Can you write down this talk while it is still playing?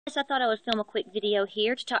I thought I would film a quick video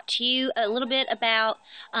here to talk to you a little bit about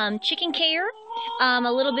chicken care,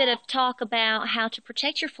 a little bit of talk about how to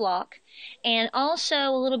protect your flock, and also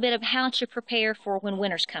a little bit of how to prepare for when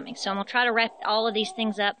winter's coming. So I'm going to try to wrap all of these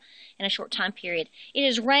things up in a short time period. It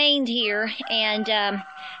has rained here, and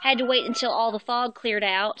had to wait until all the fog cleared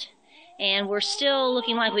out, and we're still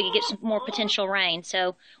looking like we could get some more potential rain.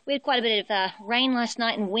 So we had quite a bit of rain last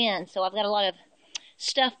night and wind, so I've got a lot of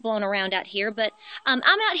stuff blowing around out here, but I'm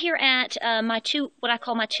out here at what I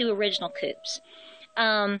call my two original coops.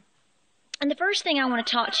 And the first thing I want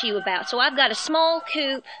to talk to you about, so I've got a small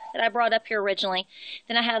coop that I brought up here originally.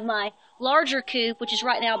 Then I have my larger coop, which is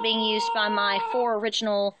right now being used by my four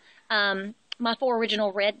original red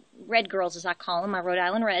girls, as I call them, my Rhode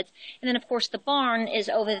Island Reds. And then of course the barn is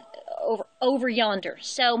over yonder.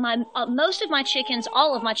 So most of my chickens,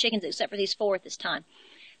 all of my chickens except for these four at this time,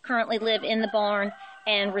 currently live in the barn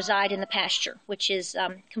and reside in the pasture, which is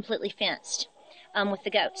completely fenced with the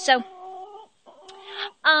goats. So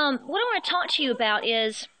what I want to talk to you about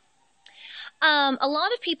is a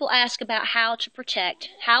lot of people ask about how to protect.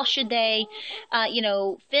 How should they,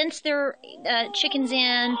 fence their chickens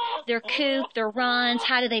in, their coop, their runs?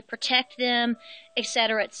 How do they protect them,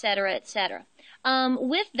 etc., etc., etc.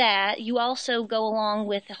 With that, you also go along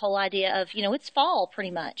with the whole idea of, it's fall pretty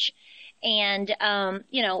much. And, or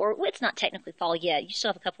it's not technically fall yet. You still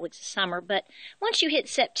have a couple weeks of summer. But once you hit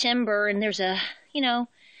September and there's the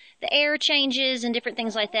air changes and different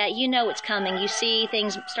things like that, it's coming. You see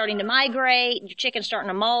things starting to migrate, your chicken's starting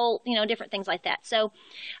to molt, different things like that. So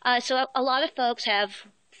a lot of folks have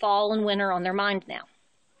fall and winter on their mind now.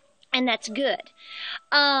 And that's good.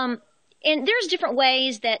 And there's different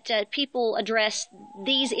ways that people address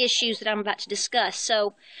these issues that I'm about to discuss.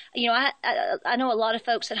 So, I know a lot of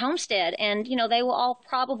folks at Homestead, and, they will all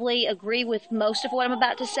probably agree with most of what I'm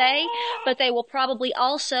about to say, but they will probably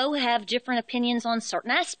also have different opinions on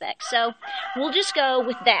certain aspects. So we'll just go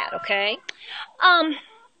with that, okay? The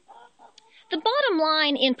bottom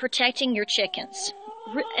line in protecting your chickens,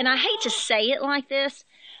 and I hate to say it like this,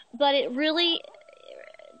 but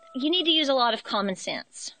you need to use a lot of common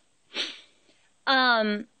sense.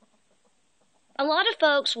 A lot of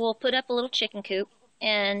folks will put up a little chicken coop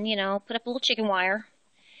and, put up a little chicken wire,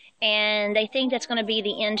 and they think that's going to be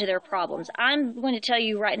the end to their problems. I'm going to tell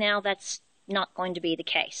you right now that's not going to be the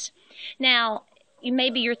case. Now,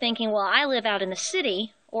 maybe you're thinking, well, I live out in the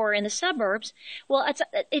city or in the suburbs. Well,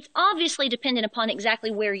 it's obviously dependent upon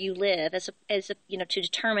exactly where you live to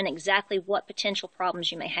determine exactly what potential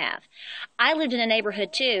problems you may have. I lived in a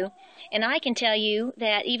neighborhood too, and I can tell you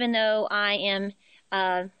that even though I am,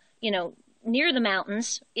 near the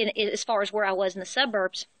mountains as far as where I was in the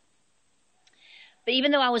suburbs, but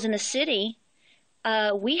even though I was in the city,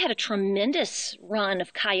 we had a tremendous run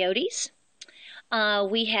of coyotes.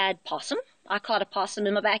 We had possum. I caught a possum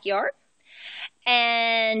in my backyard.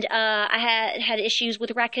 And I had issues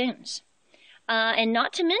with raccoons. And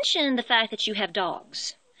not to mention the fact that you have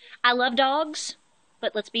dogs. I love dogs,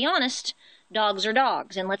 but let's be honest, dogs are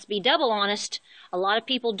dogs. And let's be double honest, a lot of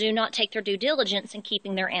people do not take their due diligence in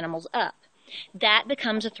keeping their animals up. That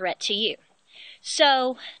becomes a threat to you.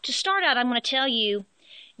 So, to start out, I'm going to tell you,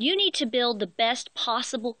 you need to build the best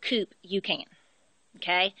possible coop you can.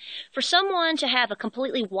 Okay? For someone to have a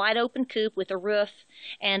completely wide open coop with a roof,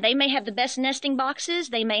 and they may have the best nesting boxes,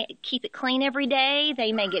 they may keep it clean every day,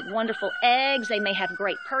 they may get wonderful eggs, they may have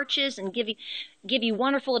great perches and give you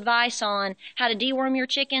wonderful advice on how to deworm your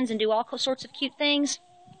chickens and do all sorts of cute things.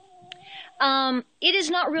 It is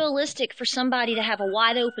not realistic for somebody to have a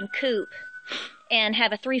wide open coop and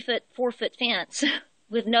have a 3-foot, 4-foot fence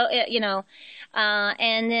with no,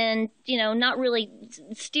 and then, not really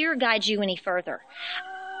steer guide you any further.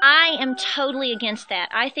 I am totally against that.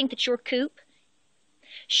 I think that your coop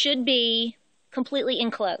should be completely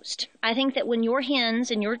enclosed. I think that when your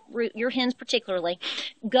hens, and your hens particularly,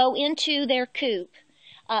 go into their coop,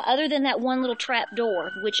 other than that one little trap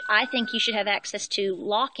door, which I think you should have access to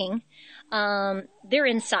locking, they're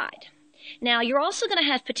inside. Now, you're also going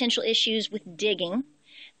to have potential issues with digging.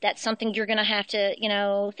 That's something you're going to have to,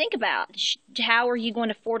 think about. How are you going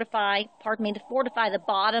to fortify the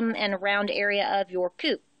bottom and around area of your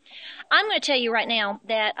coop? I'm going to tell you right now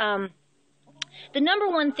that the number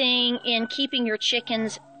one thing in keeping your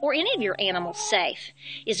chickens or any of your animals safe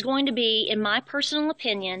is going to be, in my personal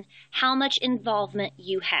opinion, how much involvement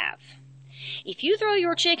you have. If you throw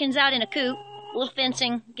your chickens out in a coop, a little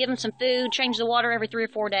fencing, give them some food, change the water every 3 or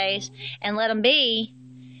 4 days, and let them be,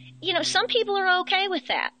 some people are okay with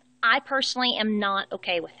that. I personally am not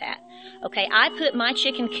okay with that. Okay, I put my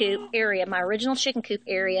chicken coop area, my original chicken coop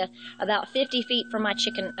area, about 50 feet from my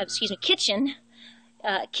kitchen,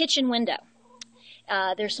 kitchen window.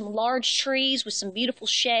 There's some large trees with some beautiful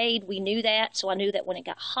shade. We knew that, so I knew that when it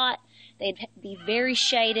got hot, they'd be very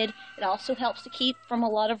shaded. It also helps to keep from a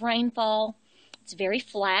lot of rainfall. It's very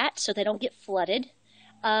flat, so they don't get flooded.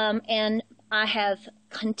 And I have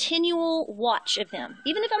continual watch of them.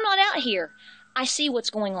 Even if I'm not out here, I see what's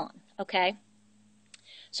going on, okay?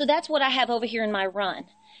 So that's what I have over here in my run.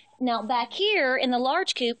 Now, back here in the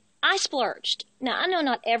large coop, I splurged. Now, I know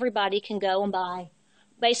not everybody can go and buy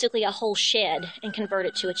basically a whole shed and convert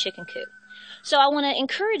it to a chicken coop. So I want to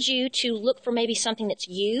encourage you to look for maybe something that's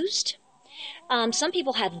used. Some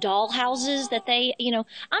people have doll houses that they,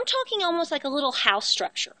 I'm talking almost like a little house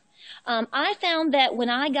structure. I found that when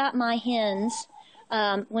I got my hens,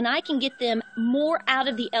 when I can get them more out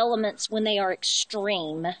of the elements when they are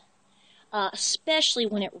extreme, especially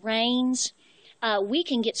when it rains, we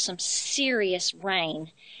can get some serious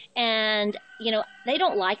rain. And, they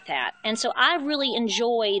don't like that. And so I really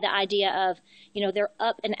enjoy the idea of, they're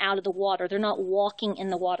up and out of the water. They're not walking in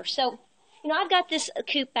the water. So, I've got this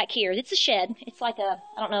coop back here. It's a shed. It's like I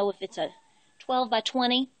don't know if it's a 12 by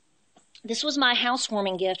 20. This was my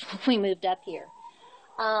housewarming gift when we moved up here.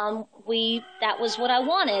 That was what I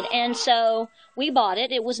wanted. And so we bought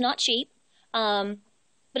it. It was not cheap.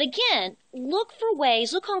 But again, look for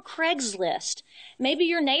ways. Look on Craigslist. Maybe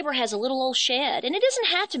your neighbor has a little old shed. And it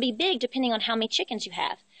doesn't have to be big depending on how many chickens you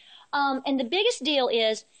have. And the biggest deal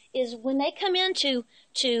is when they come in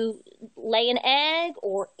to lay an egg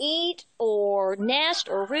or eat or nest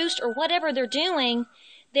or roost or whatever they're doing,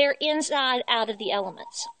 they're inside out of the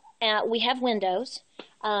elements. We have windows.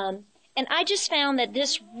 And I just found that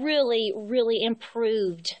this really, really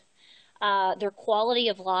improved their quality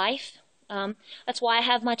of life. That's why I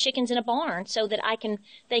have my chickens in a barn, so that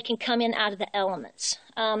they can come in out of the elements.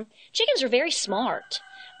 Chickens are very smart.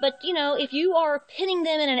 But, if you are pinning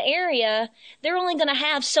them in an area, they're only going to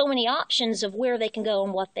have so many options of where they can go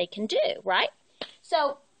and what they can do, right?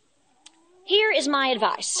 So here is my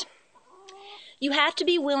advice. You have to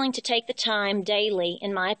be willing to take the time daily,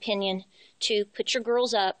 in my opinion, to put your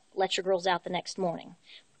girls up, let your girls out the next morning.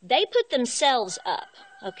 They put themselves up,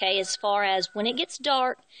 okay, as far as when it gets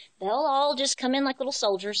dark, they'll all just come in like little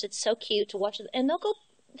soldiers. It's so cute to watch, and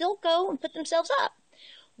they'll go and put themselves up.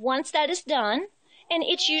 Once that is done, and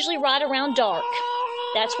it's usually right around dark,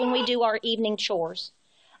 that's when we do our evening chores.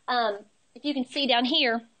 If you can see down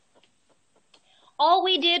here, all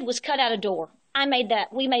we did was cut out a door. I made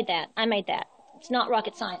that. We made that. I made that. It's not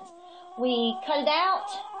rocket science. We cut it out.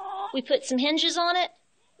 We put some hinges on it.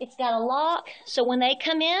 It's got a lock. So when they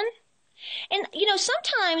come in, and,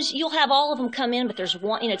 sometimes you'll have all of them come in, but there's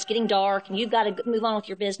one, it's getting dark and you've got to move on with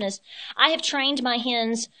your business. I have trained my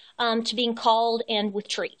hens to being called and with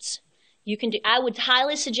treats. I would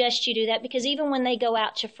highly suggest you do that, because even when they go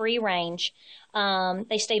out to free range,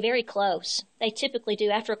 they stay very close. They typically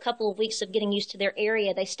do. After a couple of weeks of getting used to their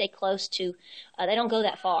area, they stay close to, they don't go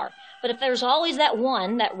that far. But if there's always that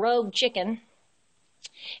rogue chicken,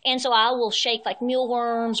 and so I will shake like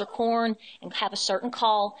mealworms or corn and have a certain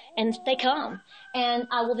call, and they come. And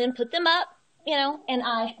I will then put them up, and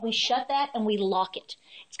we shut that and we lock it.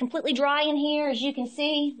 It's completely dry in here, as you can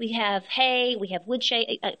see. We have hay, we have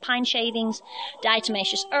pine shavings,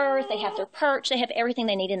 diatomaceous earth. They have their perch. They have everything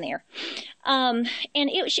they need in there. And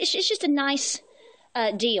it's just a nice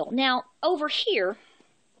deal. Now, over here,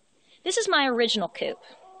 this is my original coop,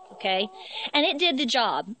 okay? And it did the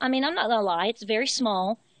job. I mean, I'm not going to lie. It's very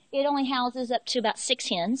small. It only houses up to about 6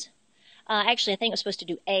 hens. Actually, I think it was supposed to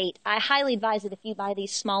do 8. I highly advise that if you buy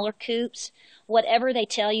these smaller coops, whatever they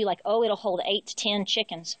tell you, like, it'll hold 8 to 10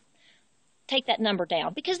 chickens, take that number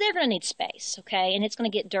down, because they're going to need space, okay? And it's going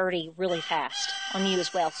to get dirty really fast on you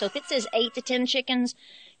as well. So if it says 8 to 10 chickens,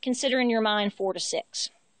 consider in your mind 4 to 6.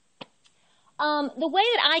 The way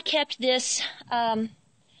that I kept this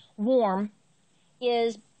warm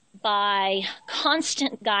is by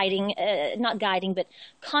constant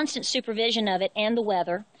constant supervision of it and the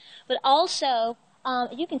weather. But also,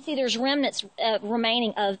 you can see there's remnants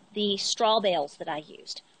remaining of the straw bales that I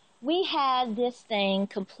used. We had this thing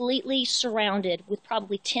completely surrounded with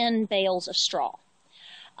probably 10 bales of straw.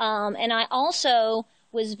 And I also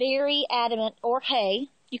was very adamant, or hay.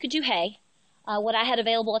 You could do hay. What I had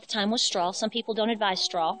available at the time was straw. Some people don't advise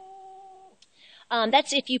straw.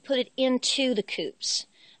 That's if you put it into the coops.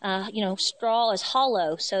 Straw is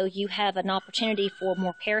hollow, so you have an opportunity for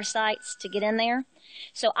more parasites to get in there.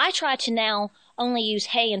 So I try to now only use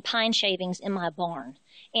hay and pine shavings in my barn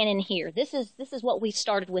and in here. This is what we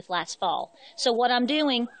started with last fall. So what I'm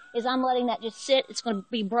doing is I'm letting that just sit. It's going to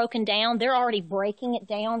be broken down. They're already breaking it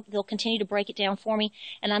down. They'll continue to break it down for me,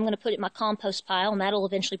 and I'm going to put it in my compost pile, and that'll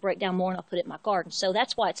eventually break down more, and I'll put it in my garden. So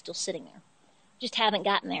that's why it's still sitting there. Just haven't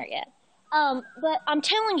gotten there yet. But I'm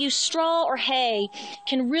telling you, straw or hay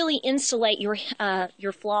can really insulate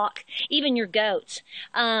your flock, even your goats.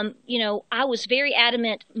 You know, I was very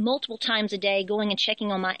adamant multiple times a day going and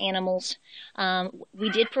checking on my animals. We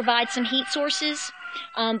did provide some heat sources,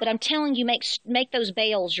 but I'm telling you, make those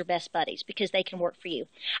bales your best buddies because they can work for you.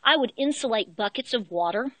 I would insulate buckets of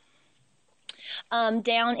water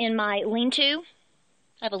down in my lean-to.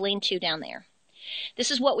 I have a lean-to down there.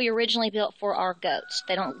 This is what we originally built for our goats.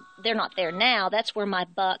 They're not there now. That's where my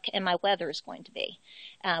buck and my wether is going to be.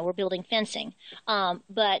 We're building fencing.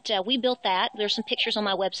 But we built that. There's some pictures on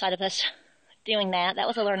my website of us doing that. That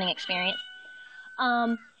was a learning experience.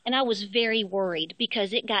 And I was very worried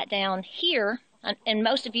because it got down here, and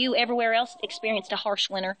most of you everywhere else experienced a harsh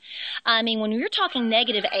winter. I mean, when you're talking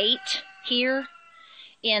 -8 here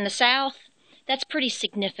in the south, that's pretty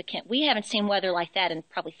significant. We haven't seen weather like that in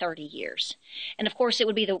probably 30 years. And of course, it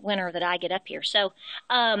would be the winter that I get up here. So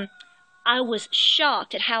I was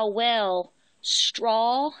shocked at how well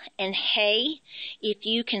straw and hay, if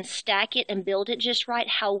you can stack it and build it just right,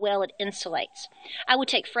 how well it insulates. I would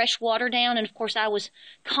take fresh water down, and of course I was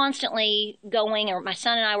constantly going, or my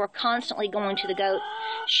son and I were constantly going to the goat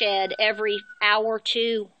shed every hour or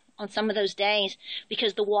two on some of those days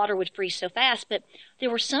because the water would freeze so fast. But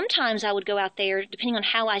there were some times I would go out there, depending on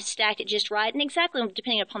how I stacked it just right, and exactly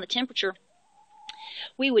depending upon the temperature,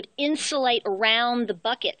 we would insulate around the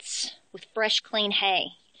buckets with fresh, clean hay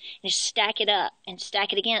and just stack it up and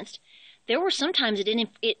stack it against. There were some times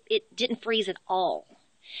it didn't freeze at all.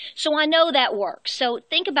 So I know that works. So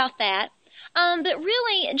think about that. But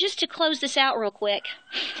really, just to close this out real quick,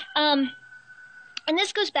 and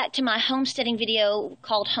this goes back to my homesteading video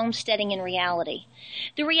called Homesteading in Reality.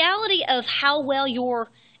 The reality of how well your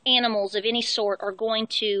animals of any sort are going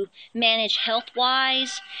to manage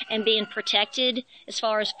health-wise and being protected as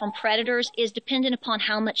far as from predators is dependent upon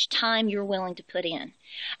how much time you're willing to put in.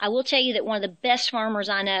 I will tell you that one of the best farmers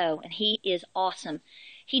I know, and he is awesome,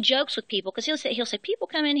 he jokes with people because he'll say, people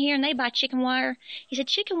come in here and they buy chicken wire. He said,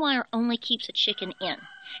 chicken wire only keeps a chicken in.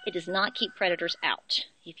 It does not keep predators out.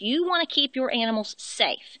 If you want to keep your animals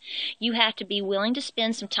safe, you have to be willing to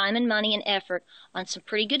spend some time and money and effort on some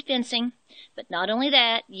pretty good fencing. But not only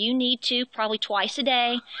that, you need to probably twice a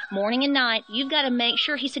day, morning and night, you've got to make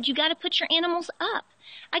sure, he said, you got to put your animals up.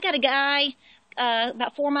 I got a guy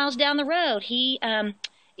about 4 miles down the road. He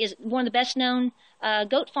is one of the best known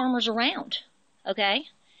goat farmers around. Okay?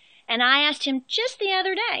 And I asked him just the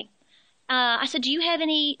other day, I said, do you have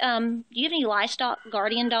any livestock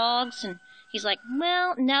guardian dogs? And he's like,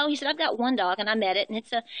 well, no. He said, I've got one dog, and I met it, and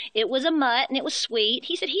it was a mutt, and it was sweet.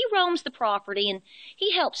 He said, he roams the property, and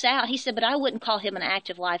he helps out. He said, but I wouldn't call him an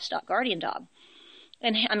active livestock guardian dog.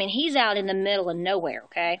 And, I mean, he's out in the middle of nowhere,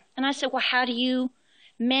 okay? And I said, well, how do you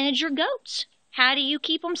manage your goats? How do you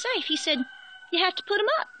keep them safe? He said, you have to put them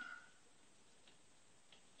up.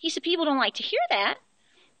 He said, people don't like to hear that.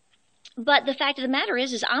 But the fact of the matter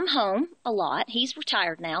is I'm home a lot. He's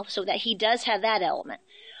retired now, so that he does have that element.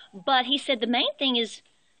 But he said the main thing is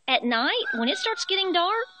at night, when it starts getting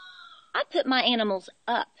dark, I put my animals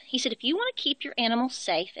up. He said, if you want to keep your animals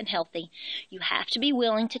safe and healthy, you have to be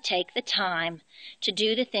willing to take the time to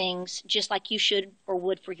do the things just like you should or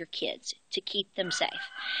would for your kids to keep them safe.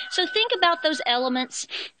 So think about those elements.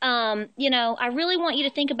 I really want you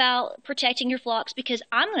to think about protecting your flocks because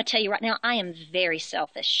I'm going to tell you right now, I am very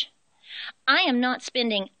selfish. I am not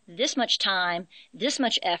spending this much time, this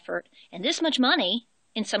much effort, and this much money,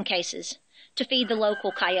 in some cases, to feed the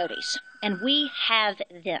local coyotes. And we have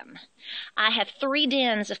them. I have 3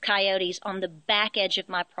 dens of coyotes on the back edge of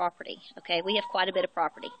my property. Okay, we have quite a bit of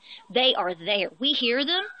property. They are there. We hear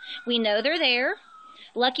them. We know they're there.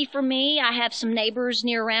 Lucky for me, I have some neighbors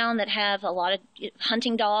near around that have a lot of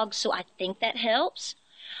hunting dogs, so I think that helps.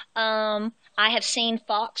 I have seen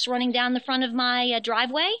fox running down the front of my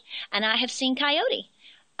driveway, and I have seen coyote.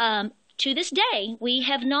 To this day, we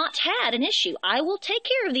have not had an issue. I will take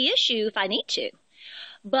care of the issue if I need to.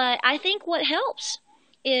 But I think what helps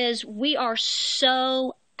is we are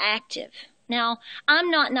so active. Now,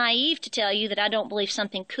 I'm not naive to tell you that I don't believe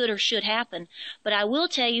something could or should happen, but I will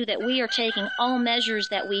tell you that we are taking all measures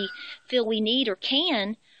that we feel we need or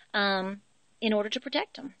can in order to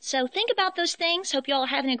protect them. So think about those things. Hope you all are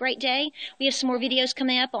having a great day. We have some more videos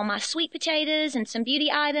coming up on my sweet potatoes and some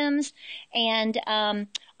beauty items and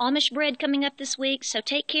Amish bread coming up this week. So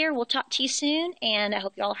take care. We'll talk to you soon, and I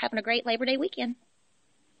hope you all are having a great Labor Day weekend.